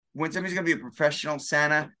when somebody's going to be a professional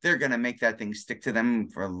Santa, they're going to make that thing stick to them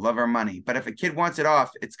for love or money. But if a kid wants it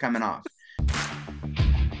off, it's coming off.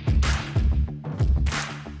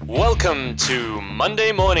 Welcome to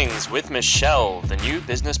Monday Mornings with Michelle, the new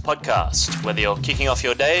business podcast. Whether you're kicking off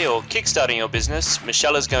your day or kickstarting your business,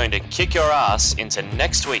 Michelle is going to kick your ass into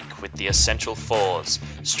next week with the essential fours: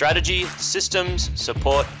 strategy, systems,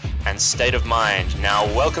 support, and state of mind. Now,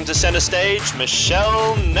 welcome to center stage,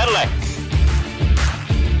 Michelle Nedelec.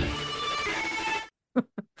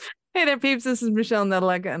 Hey there, peeps. This is Michelle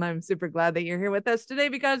Nedelec, and I'm super glad that you're here with us today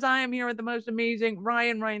because I am here with the most amazing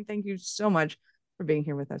Ryan. Ryan, thank you so much for being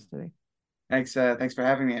here with us today. Thanks for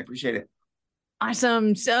having me. I appreciate it.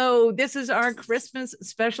 Awesome. So this is our Christmas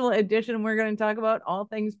special edition. We're going to talk about all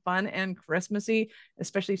things fun and Christmassy,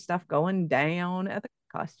 especially stuff going down at the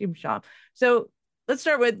costume shop. So let's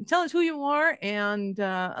start with, tell us who you are and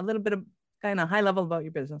a little bit of kind of high level about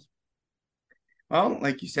your business. Well,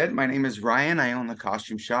 like you said, my name is Ryan. I own the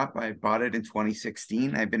costume shop. I bought it in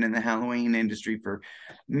 2016. I've been in the Halloween industry for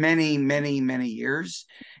many, many, many years.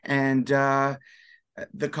 And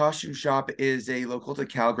the costume shop is a local to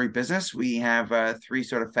Calgary business. We have three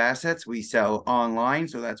sort of facets. We sell online,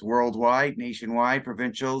 so that's worldwide, nationwide,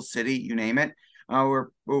 provincial, city, you name it.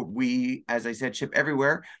 We, as I said, ship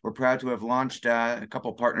everywhere. We're proud to have launched a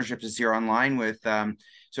couple partnerships this year online with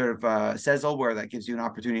Sezzle, where that gives you an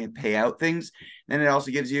opportunity to pay out things. Then it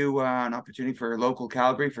also gives you an opportunity for local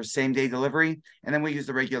Calgary for same-day delivery. And then we use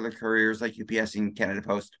the regular couriers like UPS and Canada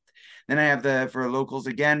Post. Then I have for locals,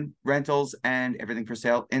 again, rentals and everything for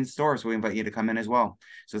sale in store. So we invite you to come in as well.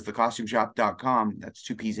 So it's thecostumeshop.com. That's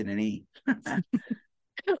 2 P's and an E.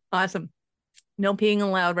 Awesome. No peeing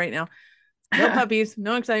allowed right now. No puppies,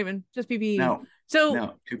 no excitement, just PPE. No,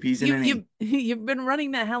 2 P's and an E. You've been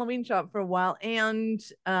running that Halloween shop for a while. And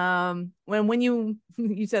when you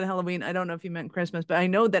said Halloween, I don't know if you meant Christmas, but I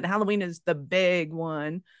know that Halloween is the big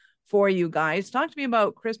one for you guys. Talk to me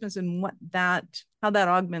about Christmas and how that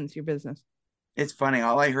augments your business. It's funny.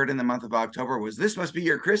 All I heard in the month of October was, this must be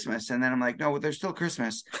your Christmas. And then I'm like, no, there's still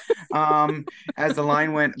Christmas. As the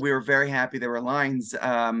line went, we were very happy. There were lines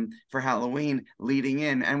for Halloween leading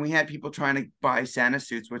in, and we had people trying to buy Santa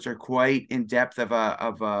suits, which are quite in depth of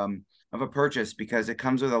a purchase because it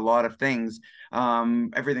comes with a lot of things.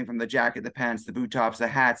 Everything from the jacket, the pants, the boot tops, the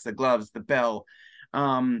hats, the gloves, the bell,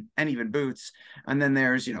 and even boots. And then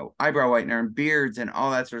there's, eyebrow whitener and beards and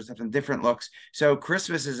all that sort of stuff and different looks. So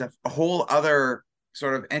Christmas is a whole other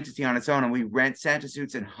sort of entity on its own, and we rent Santa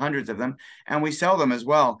suits in hundreds of them, and we sell them as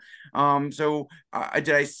well. Did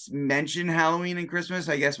I mention Halloween and Christmas?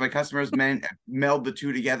 I guess my customers meld the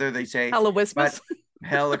two together. They say Halloween.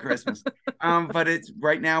 Hella Christmas. But it's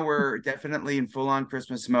right now we're definitely in full-on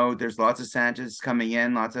Christmas mode. There's lots of Santas coming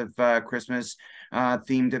in, lots of Christmas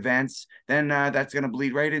themed events. Then that's going to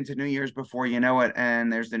bleed right into New Year's before you know it.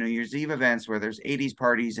 And there's the New Year's Eve events where there's 80s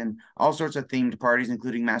parties and all sorts of themed parties,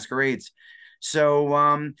 including masquerades. So,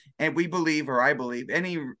 and I believe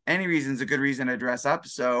any reason is a good reason to dress up.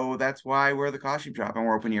 So that's why we're the costume shop and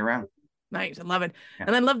we're open year round. Nice. I love it. Yeah.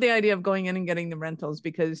 And I love the idea of going in and getting the rentals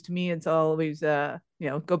because to me, it's always, go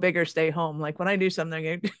big or stay home. Like when I do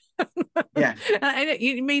something, yeah,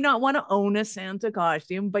 you may not want to own a Santa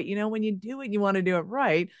costume, but when you do it, you want to do it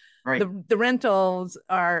right. Right. The rentals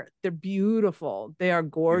they're beautiful. They are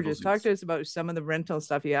gorgeous. Talk to us about some of the rental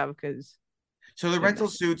stuff you have So the rental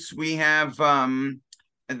suits we have,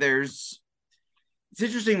 it's an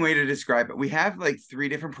interesting way to describe it. We have like 3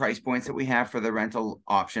 different price points that we have for the rental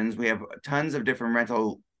options. We have tons of different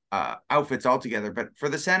rental outfits altogether, but for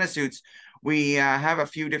the Santa suits, we have a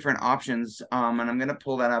few different options. And I'm going to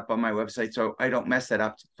pull that up on my website so I don't mess that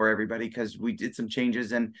up for everybody because we did some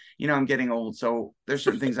changes and, I'm getting old. So there's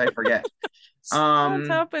certain things I forget. What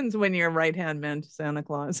happens when you're right-hand man to Santa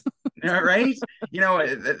Claus? Right?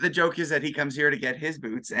 The joke is that he comes here to get his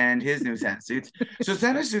boots and his new Santa suits. So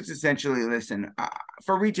Santa suits essentially, listen,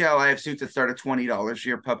 for retail, I have suits that start at $20 for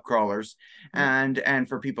your pub crawlers and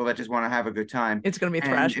for people that just want to have a good time. It's going to be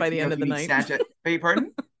trash by the end of the night. Santa, beg your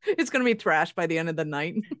pardon? It's going to be trash by the end of the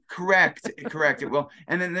night. Correct. It will.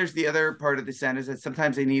 And then there's the other part of the Santas that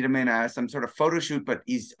sometimes they need him in some sort of photo shoot, but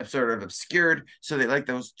he's sort of obscured. So they like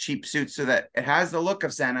those cheap suits so that it has the look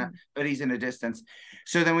of Santa, but he's in a distance.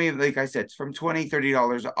 So then we have, like I said, from $20,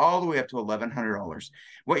 $30 all the way up to $1,100.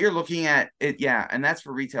 What you're looking at, and that's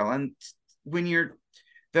for retail. And when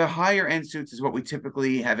the higher end suits is what we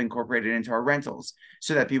typically have incorporated into our rentals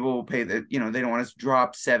so that people will pay they don't want us to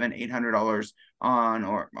drop $700-800 on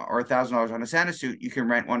or $1,000 on a Santa suit. You can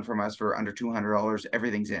rent one from us for under $200.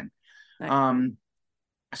 Everything's in. Nice.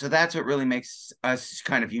 So that's what really makes us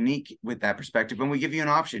kind of unique with that perspective. And we give you an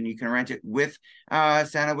option. You can rent it with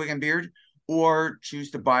Santa wig and beard, or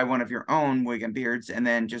choose to buy one of your own wig and beards and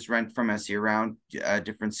then just rent from us year round, a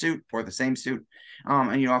different suit or the same suit.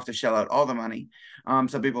 And you don't have to shell out all the money.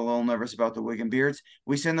 Some people are a little nervous about the wig and beards.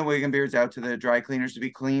 We send the wig and beards out to the dry cleaners to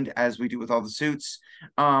be cleaned, as we do with all the suits.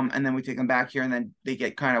 And then we take them back here, and then they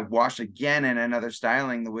get kind of washed again in another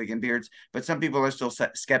styling, the wig and beards. But some people are still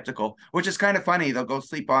skeptical, which is kind of funny. They'll go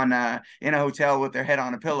sleep on in a hotel with their head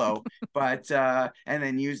on a pillow, but and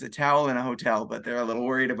then use the towel in a hotel, but they're a little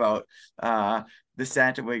worried about the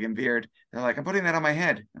Santa wig and beard. They're like, I'm putting that on my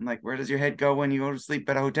head. I'm like, where does your head go when you go to sleep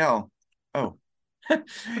at a hotel? Oh.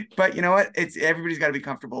 But you know what? It's everybody's got to be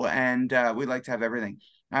comfortable, and we like to have everything.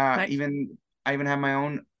 Nice. I even have my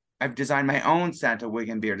own. I've designed my own Santa wig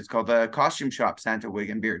and beard. It's called the Costume Shop Santa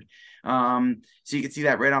wig and beard. So you can see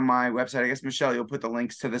that right on my website. I guess Michelle, you'll put the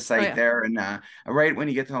links to the site there, and right when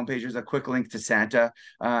you get to the homepage, there's a quick link to Santa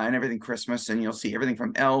and everything Christmas, and you'll see everything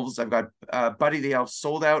from elves. I've got Buddy the Elf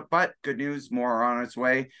sold out, but good news, more are on its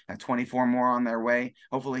way. 24 more on their way,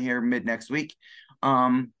 hopefully here mid next week.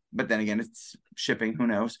 But then again, it's shipping, who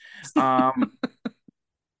knows.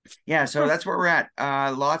 Yeah, so that's where we're at.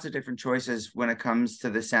 Lots of different choices when it comes to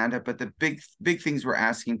the Santa, but the big things we're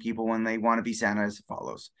asking people when they want to be Santa is as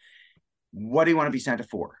follows: what do you want to be Santa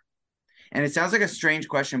for? And it sounds like a strange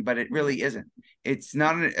question, but it really isn't. It's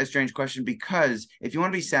not a strange question, because if you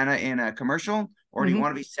want to be Santa in a commercial, or do you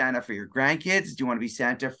want to be Santa for your grandkids? Do you want to be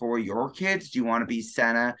Santa for your kids? Do you want to be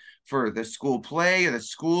Santa for the school play or the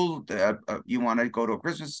school? You want to go to a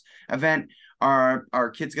Christmas event?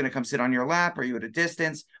 Are kids going to come sit on your lap? Are you at a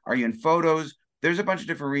distance? Are you in photos? There's a bunch of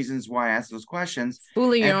different reasons why I ask those questions.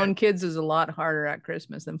 Fooling your own kids is a lot harder at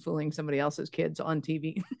Christmas than fooling somebody else's kids on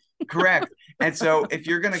TV. Correct. And so if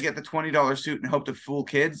you're going to get the $20 suit and hope to fool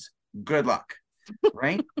kids, good luck.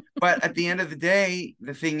 Right. But at the end of the day,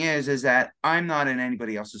 the thing is that I'm not in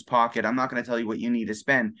anybody else's pocket. I'm not going to tell you what you need to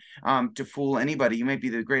spend to fool anybody. You might be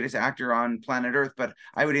the greatest actor on planet Earth, but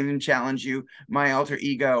I would even challenge you, my alter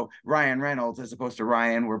ego, Ryan Reynolds, as opposed to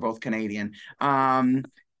Ryan. We're both Canadian.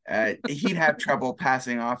 He'd have trouble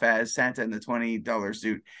passing off as Santa in the $20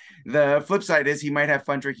 suit. The flip side is he might have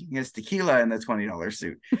fun drinking his tequila in the $20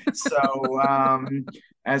 suit. So,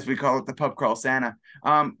 as we call it, the pub crawl Santa.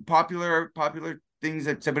 Popular things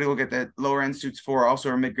that somebody will get the lower end suits for, also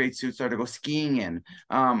are mid-grade suits, are to go skiing in.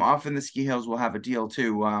 Often the ski hills will have a deal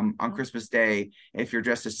too. On Christmas Day, if you're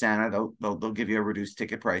dressed as Santa, they'll give you a reduced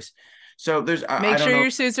ticket price. So there's make sure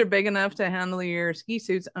your suits are big enough to handle your ski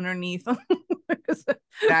suits underneath.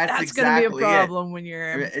 That's exactly going to be a problem when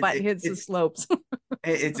your butt hits the slopes.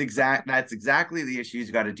 That's exactly the issue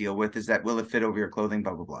you got to deal with, is that will it fit over your clothing,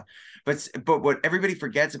 blah blah blah. But what everybody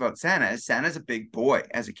forgets about Santa is Santa's a big boy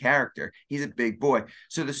as a character. He's a big boy,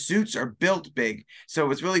 so the suits are built big. So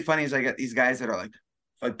what's really funny is I got these guys that are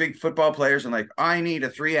like big football players and like, I need a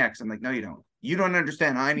 3X. I'm like, no, you don't. You don't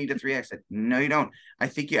understand. I need a 3X. No, you don't. I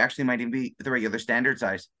think you actually might even be the regular standard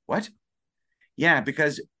size. What? Yeah,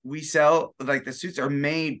 because we sell, like, the suits are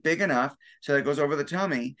made big enough so that it goes over the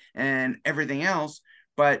tummy and everything else.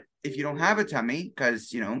 But if you don't have a tummy,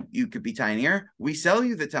 because, you could be tinier, we sell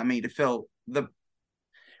you the tummy to fill the,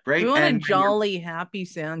 right? We want a jolly, happy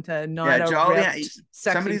Santa, not a jolly, ripped,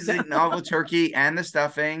 somebody's eating all the turkey and the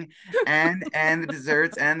stuffing and the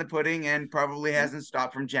desserts and the pudding, and probably hasn't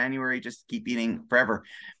stopped from January, just keep eating forever.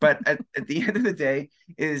 But at the end of the day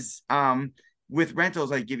is, with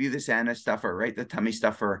rentals, I give you the Santa stuffer, right? The tummy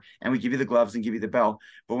stuffer, and we give you the gloves and give you the bell.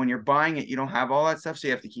 But when you're buying it, you don't have all that stuff, so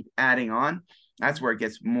you have to keep adding on. That's where it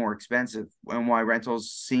gets more expensive, and why rentals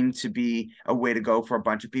seem to be a way to go for a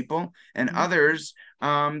bunch of people. And others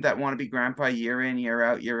that want to be grandpa year in, year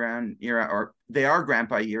out, year round, year out, or they are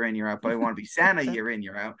grandpa year in, year out, but I want to be Santa year in,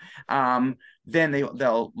 year out. Then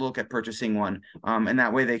they'll look at purchasing one. And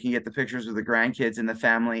that way they can get the pictures of the grandkids and the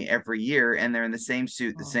family every year, and they're in the same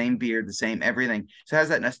suit, the same beard, the same everything. So it has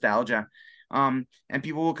that nostalgia. And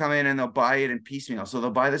people will come in and they'll buy it in piecemeal. So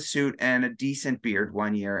they'll buy the suit and a decent beard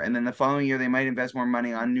one year, and then the following year they might invest more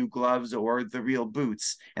money on new gloves or the real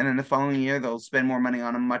boots, and then the following year they'll spend more money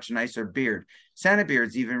on a much nicer beard. Santa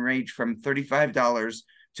beards even range from $35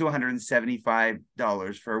 to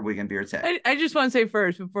 $175 for a wig and beard set. I just want to say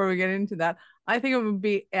first, before we get into that, I think it would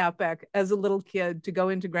be epic as a little kid to go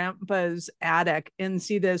into Grandpa's attic and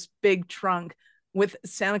see this big trunk with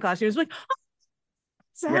Santa Claus. He was like, oh,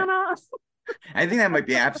 Santa. Yeah. I think that might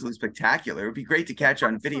be absolutely spectacular. It would be great to catch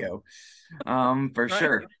on video, for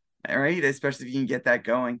sure. All right, especially if you can get that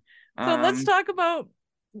going. So let's talk about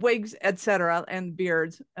wigs, etc., and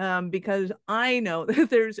beards, because I know that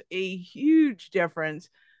there's a huge difference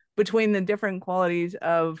between the different qualities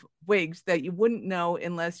of wigs that you wouldn't know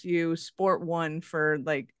unless you sport one for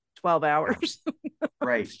like 12 hours.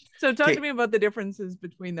 Right. So talk to Okay. me about the differences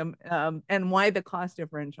between them, and why the cost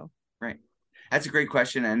differential. Right. That's a great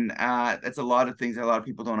question, and that's a lot of things that a lot of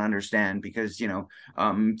people don't understand because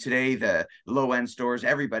today the low end stores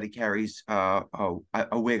everybody carries a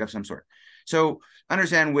wig of some sort. So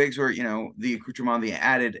understand wigs were the accoutrement, the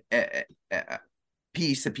added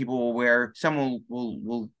piece that people will wear. Some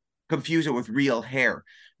will confuse it with real hair.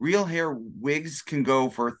 Real hair wigs can go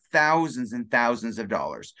for thousands and thousands of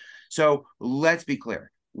dollars. So let's be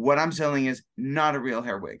clear. What I'm selling is not a real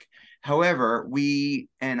hair wig. However,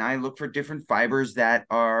 I look for different fibers that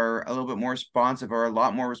are a little bit more responsive or a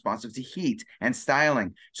lot more responsive to heat and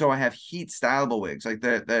styling. So I have heat stylable wigs, like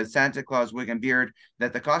the Santa Claus wig and beard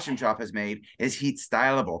that the costume shop has made is heat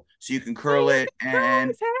stylable. So you can So curl you it can curl and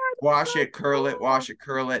his hair. wash So it, curl it, cool. wash it,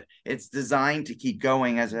 curl it. It's designed to keep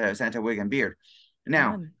going as a Santa wig and beard.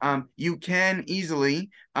 Now, Fun. you can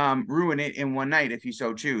easily ruin it in one night if you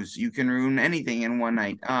so choose. You can ruin anything in one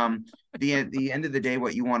night. The end of the day,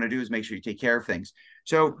 what you want to do is make sure you take care of things.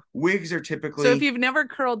 So wigs are So if typically you've never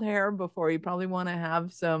curled hair before, you probably want to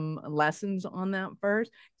have some lessons on that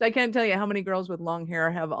first. So I can't tell you how many girls with long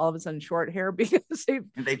hair have all of a sudden short hair because they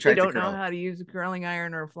they try to don't know curl. how to use a curling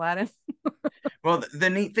iron or a flat end. Well,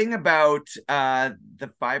 the neat thing about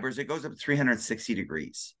the fibers, it goes up 360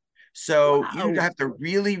 degrees. So you Wow. have to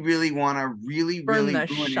really, really want to really, Burn really the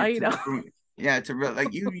ruin it shite to out. ruin it. Yeah,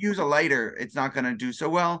 like you use a lighter, it's not going to do so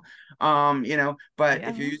well. But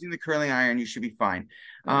if you're Yeah. using the curling iron, you should be fine.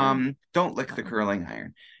 Right. Don't lick the Uh-uh. curling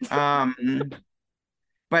iron. Um,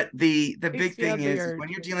 but the Makes big you thing have the is when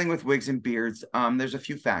urge. you're dealing with wigs and beards, there's a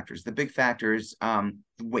few factors. The big factor is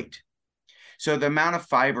weight. So the amount of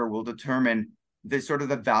fiber will determine the sort of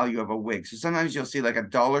the value of a wig. So sometimes you'll see like a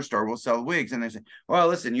dollar store will sell wigs and they say, well,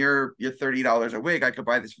 listen, you're $30 a wig. I could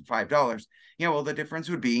buy this for $5. Yeah, well, the difference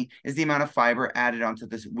would be is the amount of fiber added onto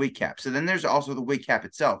this wig cap. So then there's also the wig cap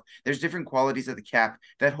itself. There's different qualities of the cap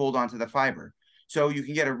that hold onto the fiber. So you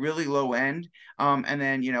can get a really low end, and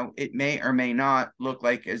then it may or may not look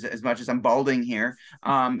like as much as I'm balding here.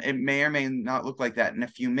 It may or may not look like that in a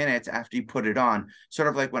few minutes after you put it on. Sort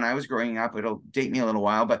of like when I was growing up, it'll date me a little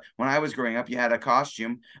while, but when I was growing up, you had a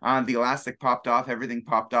costume, the elastic popped off, everything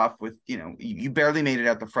popped off with, you barely made it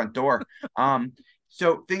out the front door.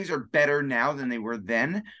 So things are better now than they were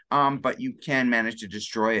then, but you can manage to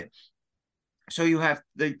destroy it. So you have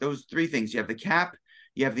those three things. You have the cap,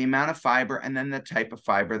 you have the amount of fiber, and then the type of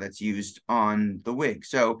fiber that's used on the wig.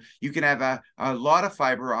 So you can have a lot of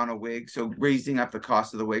fiber on a wig, so raising up the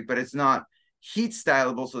cost of the wig, but it's not heat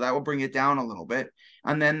stylable, so that will bring it down a little bit.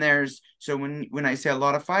 And then when I say a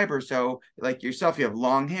lot of fiber, so like yourself, you have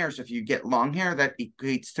long hair. So if you get long hair, that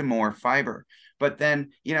equates to more fiber. But then,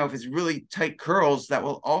 if it's really tight curls, that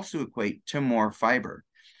will also equate to more fiber.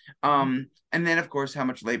 And then of course how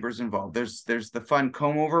much labor is involved. There's the fun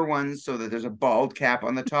comb over ones so that there's a bald cap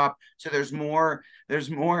on the top. So there's more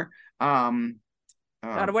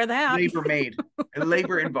Gotta wear the hat.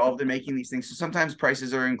 labor involved in making these things. So sometimes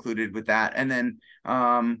prices are included with that. And then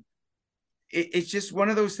it's just one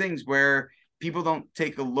of those things where people don't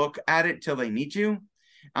take a look at it till they need to.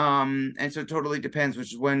 And so it totally depends,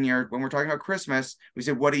 which is when we're talking about Christmas, we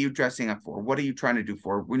say, what are you dressing up for? What are you trying to do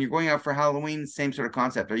for? When you're going out for Halloween, same sort of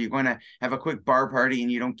concept. Are you going to have a quick bar party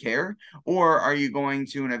and you don't care? Or are you going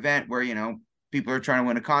to an event where, people are trying to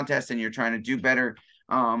win a contest and you're trying to do better?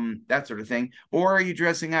 That sort of thing. Or are you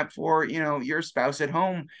dressing up for, your spouse at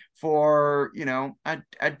home for,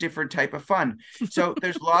 a different type of fun? So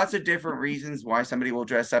there's lots of different reasons why somebody will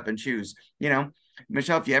dress up and choose.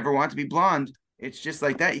 Michelle, if you ever want to be blonde, it's just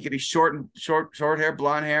like that. You could be short hair,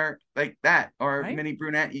 blonde hair, like that, or Right. mini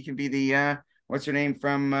brunette. You can be the what's her name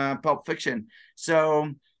from Pulp Fiction.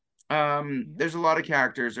 So there's a lot of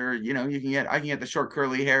characters, or I can get the short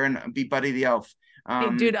curly hair and be Buddy the Elf. Hey,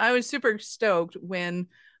 dude, I was super stoked when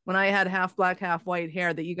I had half black, half white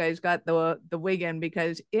hair that you guys got the wig in,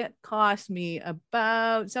 because it cost me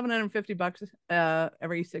about $750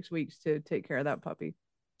 every 6 weeks to take care of that puppy.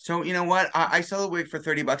 So you know what? I sell a wig for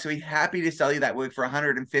 $30. I'd be happy to sell you that wig for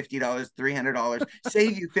 $150, $300,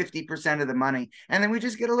 save you 50% of the money. And then we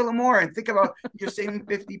just get a little more and think about you're saving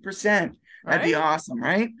 50%. That'd be Right? awesome,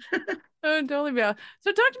 right? Oh, totally. Yeah.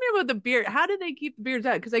 So talk to me about the beard. How do they keep the beards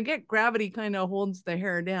out? Because I get gravity kind of holds the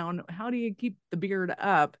hair down. How do you keep the beard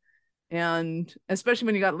up? And especially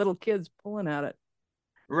when you got little kids pulling at it.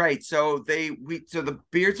 Right. So the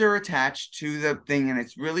beards are attached to the thing, and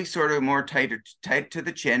it's really sort of more tight to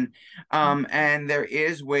the chin. And there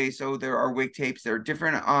is ways. So there are wig tapes. There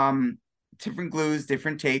are different glues,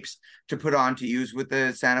 different tapes to put on to use with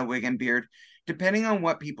the Santa wig and beard, depending on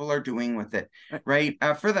what people are doing with it, right?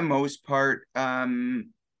 For the most part,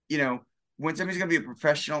 you know, when somebody's going to be a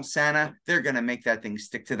professional Santa, they're going to make that thing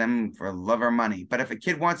stick to them for love or money. But if a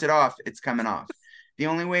kid wants it off, it's coming off. The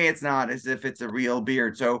only way it's not is if it's a real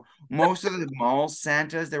beard. So most of the mall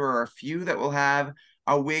Santas, there are a few that will have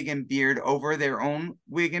a wig and beard over their own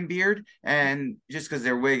wig and beard, and just because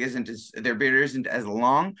their beard isn't as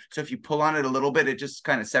long, so if you pull on it a little bit, it just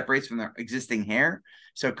kind of separates from their existing hair,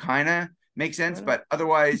 so kind of makes sense. But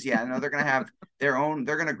otherwise, yeah, no, they're gonna have their own,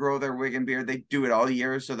 they're gonna grow their wig and beard. They do it all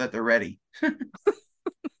year so that they're ready.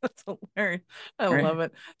 That's hilarious. I love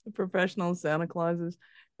it. The professional Santa Clauses.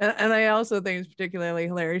 And I also think it's particularly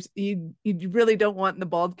hilarious. You really don't want the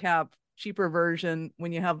bald cap cheaper version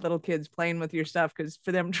when you have little kids playing with your stuff, because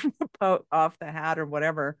for them to rip off the hat or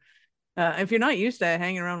whatever, if you're not used to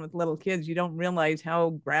hanging around with little kids, you don't realize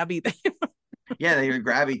how grabby they are. Yeah, they were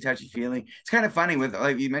grabby, touchy feely. It's kind of funny with,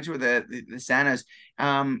 like you mentioned, with the Santas.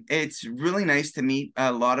 It's really nice to meet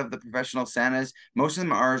a lot of the professional Santas. Most of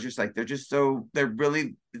them are just like,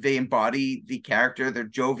 they embody the character. They're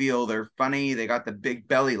jovial, they're funny, they got the big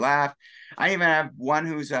belly laugh. I even have one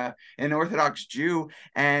who's an Orthodox Jew,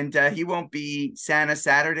 and he won't be Santa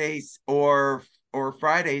Saturdays or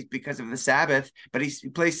Fridays because of the Sabbath, but he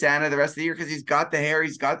plays Santa the rest of the year because he's got the hair,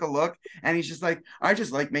 he's got the look, and he's just like, I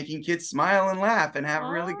just like making kids smile and laugh and have a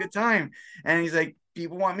really good time. And he's like,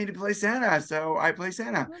 people want me to play Santa, so I play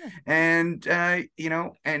Santa. And you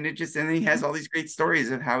know, and it just, and then he has all these great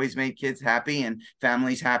stories of how he's made kids happy and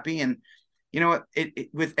families happy. And you know what, it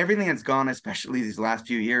with everything that's gone, especially these last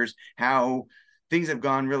few years, how things have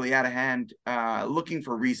gone really out of hand. Looking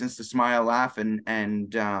for reasons to smile, laugh, and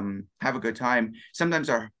have a good time sometimes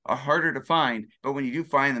are harder to find. But when you do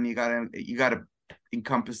find them, you gotta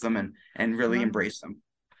encompass them and really embrace them.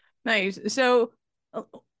 Nice. So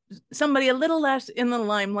somebody a little less in the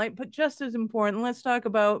limelight, but just as important. Let's talk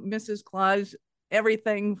about Mrs. Claus.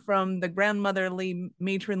 Everything from the grandmotherly,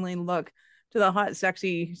 matronly look to the hot,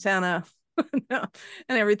 sexy Santa, and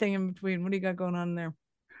everything in between. What do you got going on there?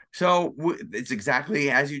 So it's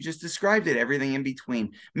exactly as you just described it, everything in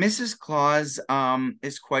between. Mrs. Claus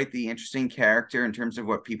is quite the interesting character in terms of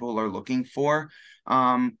what people are looking for.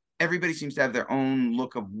 Everybody seems to have their own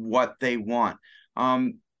look of what they want.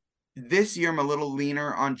 This year, I'm a little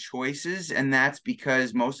leaner on choices, and that's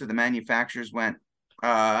because most of the manufacturers went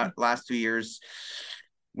last 2 years.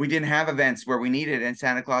 We didn't have events where we needed, and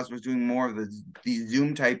Santa Claus was doing more of these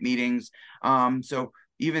Zoom type meetings. So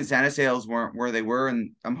even Santa sales weren't where they were,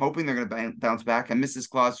 and I'm hoping they're going to bounce back. And Mrs.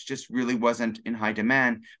 Claus just really wasn't in high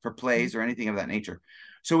demand for plays or anything of that nature.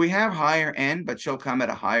 So we have higher end, but she'll come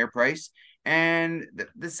at a higher price. And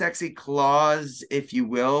the sexy Claus, if you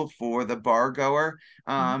will, for the bar goer,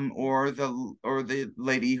 or the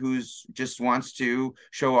lady who's just wants to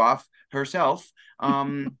show off herself,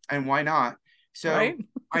 and why not? So right?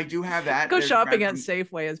 I do have that. Go shopping at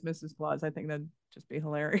Safeway as Mrs. Claus. I think that'd just be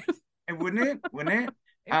hilarious. And wouldn't it? Wouldn't it?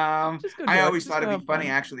 I always thought it'd be funny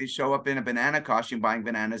actually show up in a banana costume buying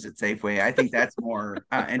bananas at Safeway. I think that's more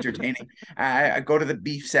entertaining. I go to the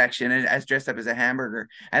beef section and as dressed up as a hamburger.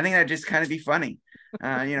 I think that'd just kind of be funny.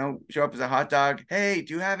 You know, show up as a hot dog. Hey,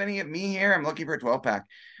 do you have any of me here? I'm looking for a 12-pack.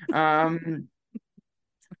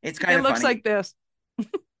 It's kind of funny. It looks like this.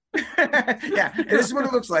 Yeah, this is what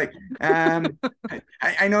it looks like.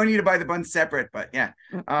 I know I need to buy the buns separate, but yeah.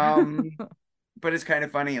 But it's kind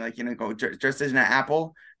of funny, like, you know, go dressed as an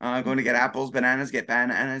apple, going to get apples, get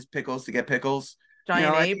bananas, pickles to get pickles.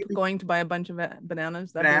 Giant ape going to buy a bunch of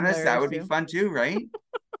bananas. That would be fun too, right?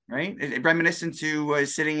 Right? Reminiscent to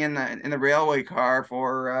sitting in the railway car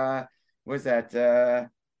for what was that?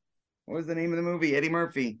 What was the name of the movie? Eddie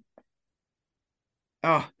Murphy.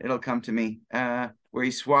 Oh, it'll come to me. Where he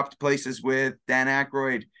swapped places with Dan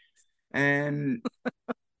Aykroyd, and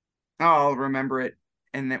I'll remember it,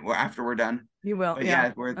 and then after we're done. You will, but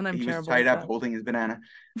yeah. Where and he was tied up holding his banana.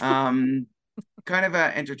 Kind of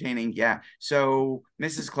entertaining, yeah. So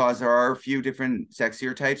Mrs. Claus, there are a few different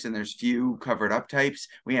sexier types, and there's few covered up types.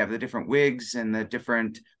 We have the different wigs and the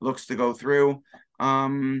different looks to go through. I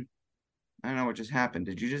don't know what just happened.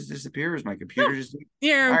 Did you just disappear? Or is my computer just?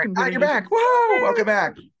 Yeah. All right, you're back. Whoa! Welcome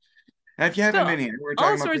back. If you haven't been here, we're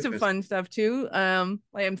talking all sorts of fun stuff too.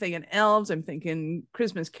 Like I'm thinking elves. I'm thinking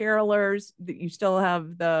Christmas carolers. That you still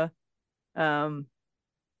have the.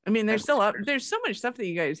 I mean, there's so much stuff that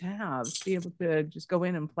you guys have to be able to just go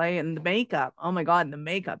in and play. And the makeup. Oh my God, the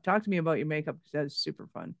makeup. Talk to me about your makeup because that's super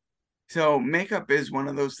fun. So makeup is one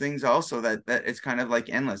of those things also that it's kind of like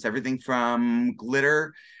endless. Everything from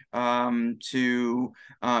glitter to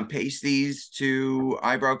pasties, to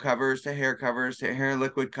eyebrow covers, to hair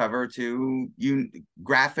liquid cover, to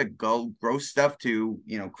graphic gross stuff, to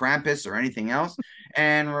Krampus or anything else,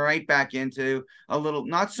 and right back into a little,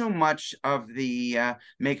 not so much of the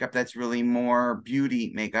makeup that's really more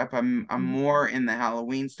beauty makeup. I'm more in the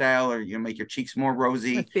Halloween style, or make your cheeks more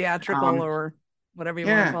rosy, theatrical, or whatever you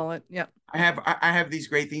want to call it. Yeah. I have these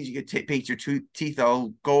great things. You could paint your teeth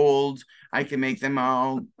all gold. I can make them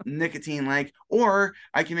all nicotine like, or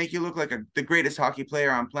I can make you look like the greatest hockey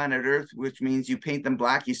player on planet Earth, which means you paint them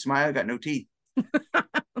black, you smile, got no teeth.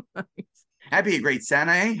 That'd be a great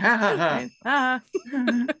Santa, eh?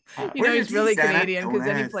 He's really Santa? Canadian because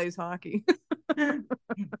then he plays hockey.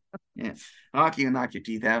 Yeah, hockey will knock your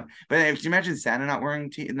teeth out. But if you imagine Santa not wearing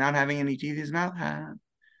teeth, not having any teeth in his mouth.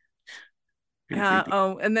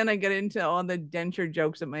 And then I get into all the denture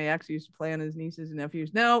jokes that my ex used to play on his nieces and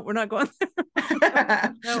nephews. No, we're not going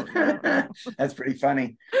there. No. That's pretty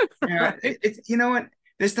funny. It's you know what?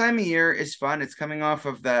 This time of year is fun. It's coming off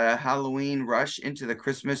of the Halloween rush into the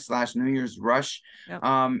Christmas/New Year's rush. Yep.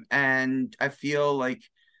 And I feel like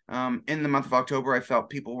in the month of October, I felt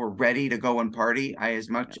people were ready to go and party. I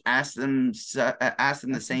asked them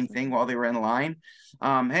the same thing while they were in line.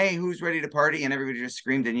 Hey, who's ready to party? And everybody just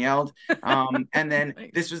screamed and yelled. And then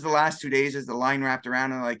this was the last 2 days as the line wrapped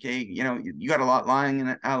around, and like, hey, you got a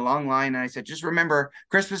long line. And I said, just remember,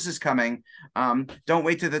 Christmas is coming. Don't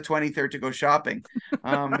wait till the 23rd to go shopping.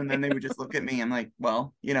 And then they would just look at me and like,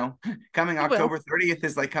 well, coming October 30th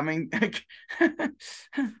is like coming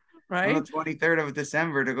right on the 23rd of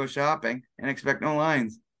December to go shopping and expect no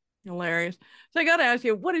lines. Hilarious. So I got to ask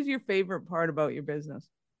you, what is your favorite part about your business?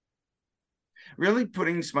 Really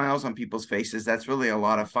putting smiles on people's faces. That's really a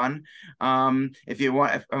lot of fun. If you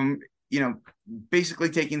want, basically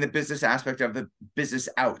taking the business aspect of the business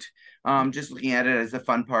out, just looking at it as the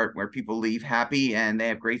fun part where people leave happy and they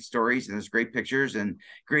have great stories and there's great pictures and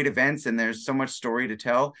great events and there's so much story to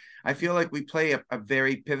tell. I feel like we play a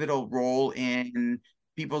very pivotal role in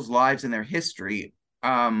people's lives and their history,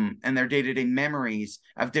 and their day-to-day memories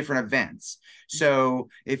of different events. So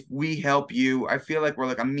if we help you, I feel like we're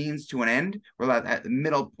like a means to an end. We're at the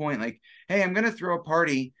middle point, like, hey, I'm going to throw a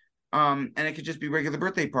party, and it could just be a regular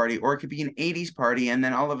birthday party, or it could be an 80s party, and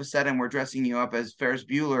then all of a sudden we're dressing you up as Ferris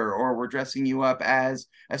Bueller, or we're dressing you up as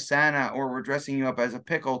a Santa, or we're dressing you up as a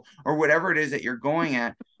pickle, or whatever it is that you're going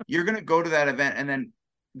at. You're going to go to that event, and then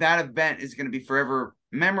that event is going to be forever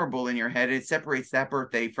memorable in your head. It separates that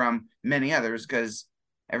birthday from many others because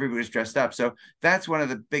everybody's dressed up. So that's one of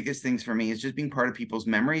the biggest things for me, is just being part of people's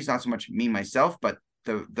memories, not so much me myself, but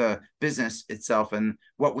the business itself and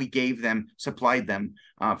what we gave them, supplied them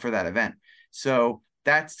for that event. So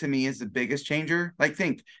that's, to me, is the biggest changer. Like,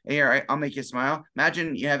 think, here, I'll make you smile.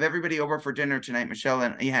 Imagine you have everybody over for dinner tonight, Michelle,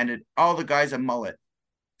 and you handed all the guys a mullet.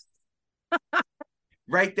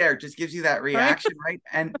 Right there, just gives you that reaction, right?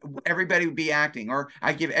 And everybody would be acting. Or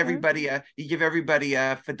you give everybody a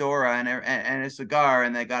fedora and a cigar,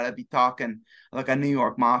 and they gotta be talking like a New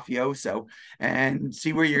York mafioso, and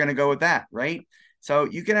see where you're gonna go with that, right? So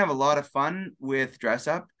you can have a lot of fun with dress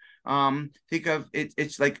up. Think of it,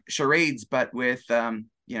 it's like charades, but with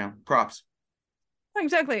props.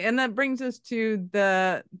 Exactly, and that brings us to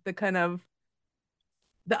the kind of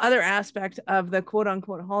the other aspect of the quote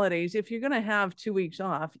unquote holidays. If you're going to have 2 weeks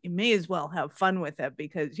off, you may as well have fun with it,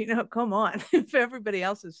 because, come on, if everybody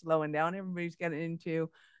else is slowing down, everybody's getting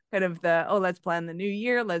into kind of let's plan the new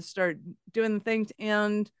year, let's start doing the things.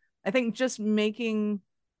 And I think just making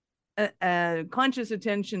a conscious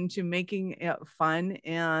attention to making it fun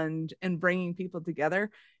and bringing people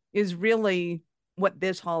together is really what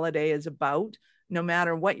this holiday is about. No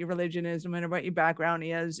matter what your religion is, no matter what your background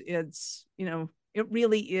is, it's, it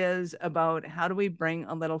really is about how do we bring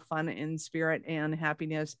a little fun and spirit and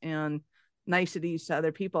happiness and niceties to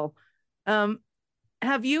other people. Has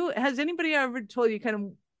anybody ever told you kind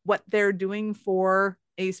of what they're doing for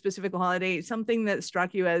a specific holiday? Something that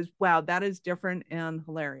struck you as, wow, that is different and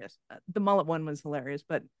hilarious. The mullet one was hilarious,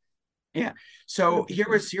 but yeah. So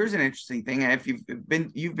here's an interesting thing. If you've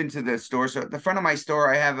been to the store, so at the front of my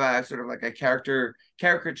store, I have a sort of like a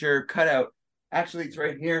caricature cutout. Actually, it's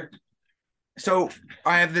right here. So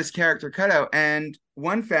I have this character cutout, and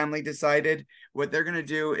one family decided what they're going to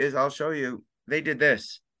do is, I'll show you. They did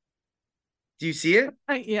this. Do you see it?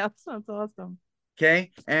 Yeah, that's awesome.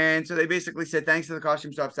 Okay. And so they basically said, thanks to the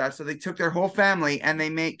costume shop staff. So they took their whole family and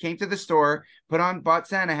they came to the store, bought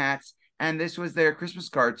Santa hats, and this was their Christmas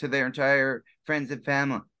card to their entire friends and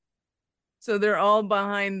family. So they're all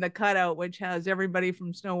behind the cutout, which has everybody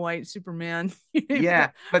from Snow White, Superman.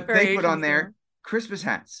 Yeah, but they put on their Christmas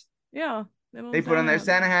hats. Yeah. Little They put on their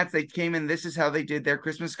Santa. Santa hats. They came in. This is how they did their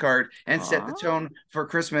Christmas card and set the tone for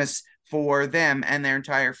Christmas for them and their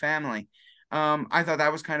entire family. I thought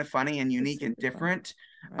that was kind of funny and unique and different.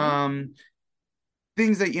 Right?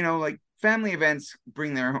 Things that, like family events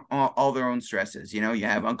bring all their own stresses. You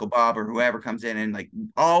have Uncle Bob or whoever comes in and like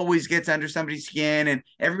always gets under somebody's skin, and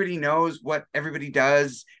everybody knows what everybody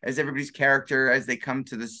does as everybody's character as they come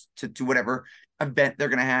to this to whatever event they're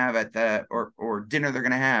gonna have at the or dinner they're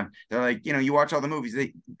gonna have. They're like, you watch all the movies,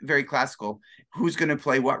 they very classical. Who's gonna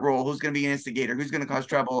play what role? Who's gonna be an instigator? Who's gonna cause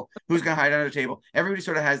trouble? Who's gonna hide under the table? Everybody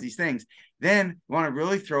sort of has these things. Then you want to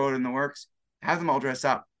really throw it in the works, have them all dress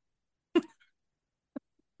up.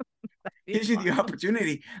 Gives you the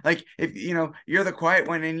opportunity. Like if you're the quiet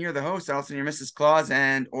one and you're the host, all of a sudden you're Mrs. Claus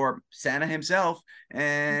or Santa himself,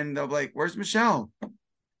 and they'll be like, "Where's Michelle?"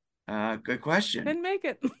 Good question. Couldn't make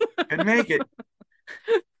it. Couldn't make it.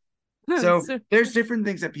 So there's different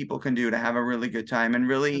things that people can do to have a really good time, and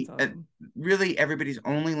really, awesome. Really, everybody's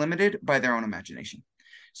only limited by their own imagination.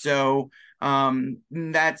 So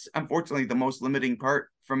that's unfortunately the most limiting part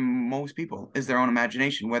from most people is their own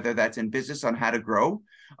imagination, whether that's in business on how to grow,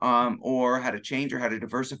 or how to change or how to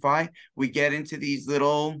diversify. We get into these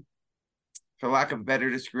little, for lack of a better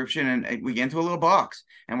description, and we get into a little box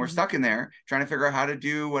and we're stuck in there trying to figure out how to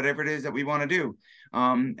do whatever it is that we want to do.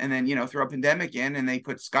 And then, throw a pandemic in and they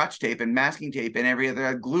put scotch tape and masking tape and every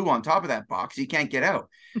other glue on top of that box. You can't get out.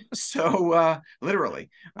 So literally,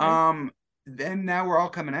 then now we're all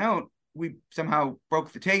coming out. We somehow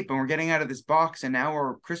broke the tape and we're getting out of this box, and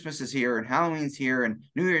now Christmas is here and Halloween's here and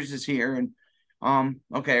New Year's is here, and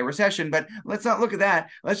okay, recession, but let's not look at that.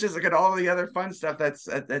 Let's just look at all the other fun stuff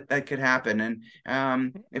that could happen.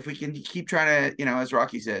 And if we can keep trying to, as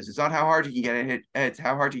Rocky says, it's not how hard you can get it hit, it's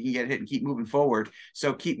how hard you can get hit and keep moving forward.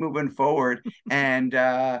 So keep moving forward and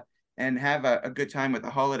have a good time with the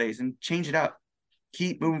holidays and change it up.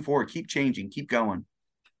 Keep moving forward, keep changing, keep going.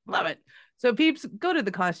 Love it. So peeps, go to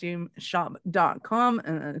thecostumeshop.com,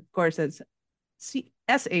 and of course it's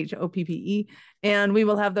SHOPPE, and we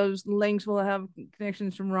will have those links. We'll have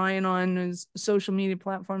connections from Ryan on his social media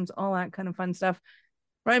platforms, all that kind of fun stuff.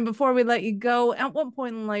 Ryan, before we let you go, at what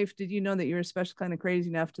point in life did you know that you're especially kind of crazy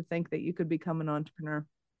enough to think that you could become an entrepreneur?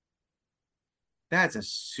 That's a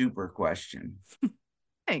super question.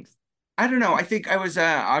 Thanks. I don't know. I think I was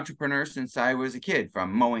an entrepreneur since I was a kid,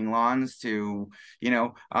 from mowing lawns to,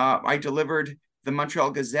 I delivered the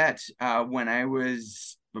Montreal Gazette when I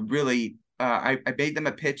was really, I made them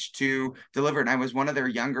a pitch to deliver, and I was one of their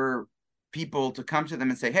younger people to come to them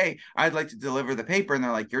and say, "Hey, I'd like to deliver the paper." And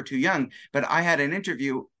they're like, "You're too young." But I had an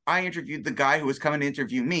interview. I interviewed the guy who was coming to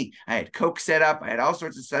interview me. I had Coke set up. I had all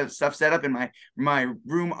sorts of stuff set up in my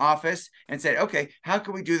room office, and said, "Okay, how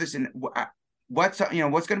can we do this? And what's going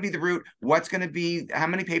to be the route? What's going to be, how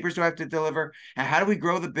many papers do I have to deliver? And how do we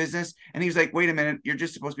grow the business?" And he was like, "Wait a minute, you're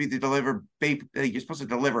just supposed to be the deliver paper. You're supposed to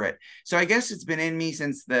deliver it." So I guess it's been in me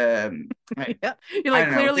since the. Yeah, you're like,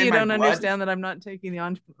 clearly you don't understand that I'm not taking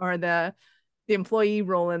the employee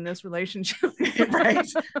role in this relationship. Right.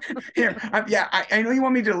 Here, I know you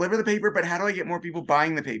want me to deliver the paper, but how do I get more people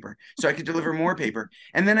buying the paper so I could deliver more paper?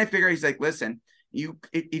 And then I figure, he's like, "Listen,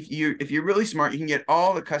 if you're really smart, you can get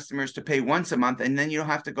all the customers to pay once a month, and then you don't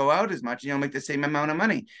have to go out as much, make the same amount of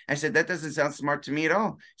money." I said, "That doesn't sound smart to me at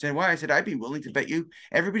all." He said, "Why?" I said, "I'd be willing to bet you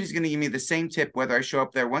everybody's going to give me the same tip whether I show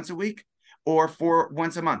up there once a week or for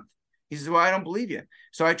once a month." He says, "Well, I don't believe you."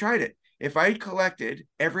 So I tried it. If I collected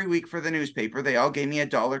every week for the newspaper, they all gave me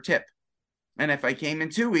 $1 tip. And if I came in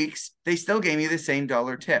 2 weeks, they still gave me the same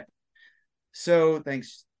 $1 tip. So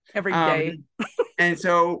thanks. Every day. And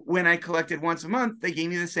so when I collected once a month, they gave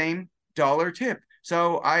me the same $1 tip.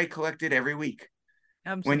 So I collected every week.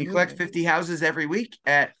 Absolutely. When you collect 50 houses every week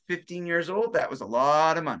at 15 years old, that was a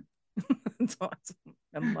lot of money. That's awesome.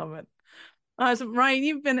 I love it. Awesome. Ryan,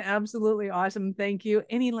 you've been absolutely awesome. Thank you.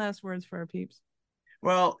 Any last words for our peeps?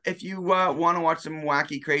 Well, if you want to watch some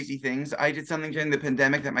wacky, crazy things, I did something during the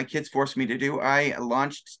pandemic that my kids forced me to do. I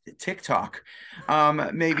launched TikTok.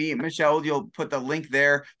 Maybe, Michelle, you'll put the link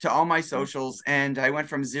there to all my socials. And I went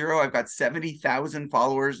from 0. I've got 70,000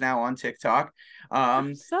 followers now on TikTok.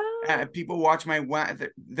 People watch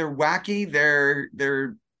they're wacky. They're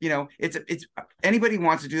it's anybody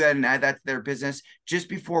wants to do that and add that to their business. Just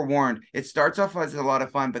be forewarned. It starts off as a lot of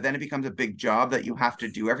fun, but then it becomes a big job that you have to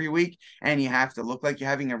do every week, and you have to look like you're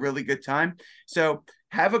having a really good time. So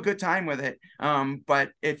have a good time with it.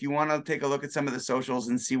 But if you want to take a look at some of the socials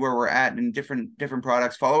and see where we're at in different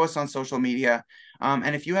products, follow us on social media.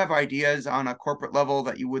 And if you have ideas on a corporate level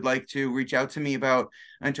that you would like to reach out to me about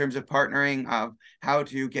in terms of partnering, of how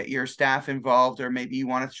to get your staff involved, or maybe you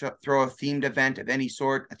want to throw a themed event of any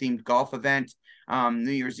sort, a themed golf event,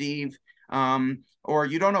 New Year's Eve, or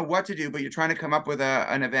you don't know what to do, but you're trying to come up with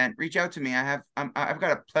an event, reach out to me. I've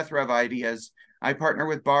got a plethora of ideas. I partner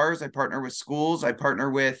with bars, I partner with schools, I partner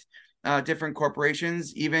with different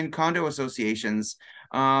corporations, even condo associations,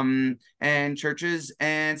 and churches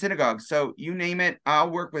and synagogues. So you name it, I'll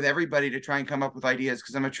work with everybody to try and come up with ideas,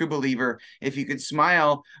 because I'm a true believer. If you could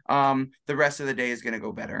smile, the rest of the day is going to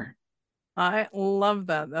go better. I love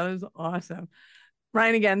that. That is awesome.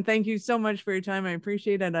 Ryan, again, thank you so much for your time. I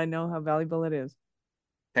appreciate it. I know how valuable it is.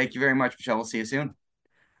 Thank you very much, Michelle. We'll see you soon.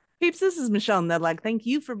 Peeps, this is Michelle Nedlock. Thank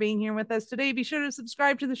you for being here with us today. Be sure to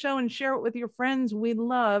subscribe to the show and share it with your friends. We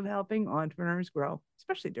love helping entrepreneurs grow,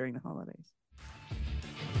 especially during the holidays.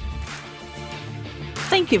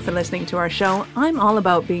 Thank you for listening to our show. I'm all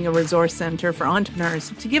about being a resource center for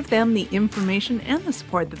entrepreneurs to give them the information and the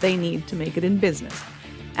support that they need to make it in business.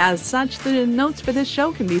 As such, the notes for this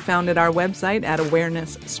show can be found at our website at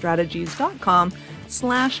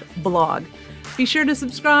awarenessstrategies.com/blog. Be sure to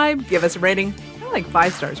subscribe, give us a rating. I like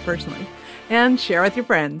 5 stars personally, and share with your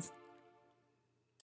friends.